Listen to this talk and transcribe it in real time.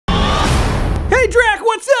Hey, Drac,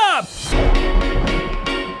 what's up?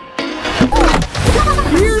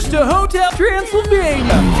 Here's to Hotel Transylvania.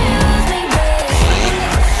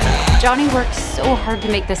 Johnny worked so hard to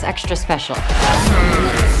make this extra special.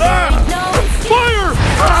 Fire!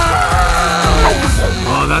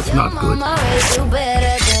 Oh, that's not good.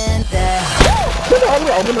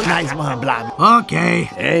 Nice one, blah. Okay.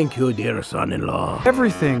 Thank you, dear son-in-law.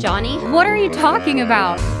 Everything. Johnny, what are you talking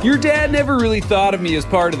about? Your dad never really thought of me as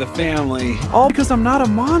part of the family. All because I'm not a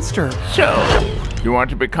monster. So, you want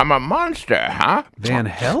to become a monster, huh? Van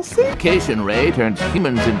Helsing? Mutation Ray turns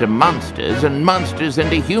humans into monsters and monsters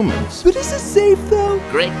into humans. But is this safe, though?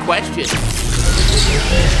 Great question.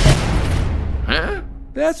 Huh?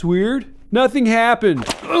 That's weird. Nothing happened.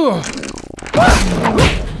 Ugh.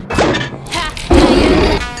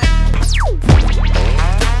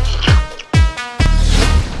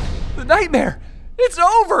 The nightmare! It's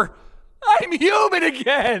over! I'm human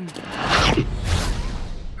again!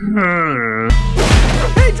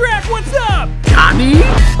 Hey, Drac, what's up? Johnny?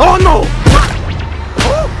 Oh, no!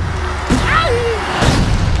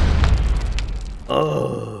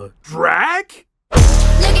 Drac? Look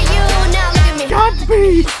at you, now look at me. Got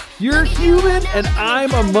me! You're human and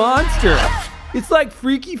I'm a monster. It's like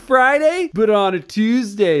Freaky Friday, but on a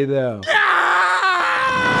Tuesday, though.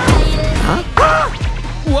 Huh?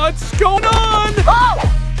 What's going on? Oh!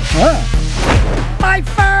 My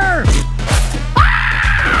fur!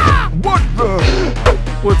 What the?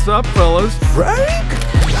 What's up, fellas? Frank?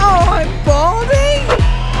 Oh, I'm balding?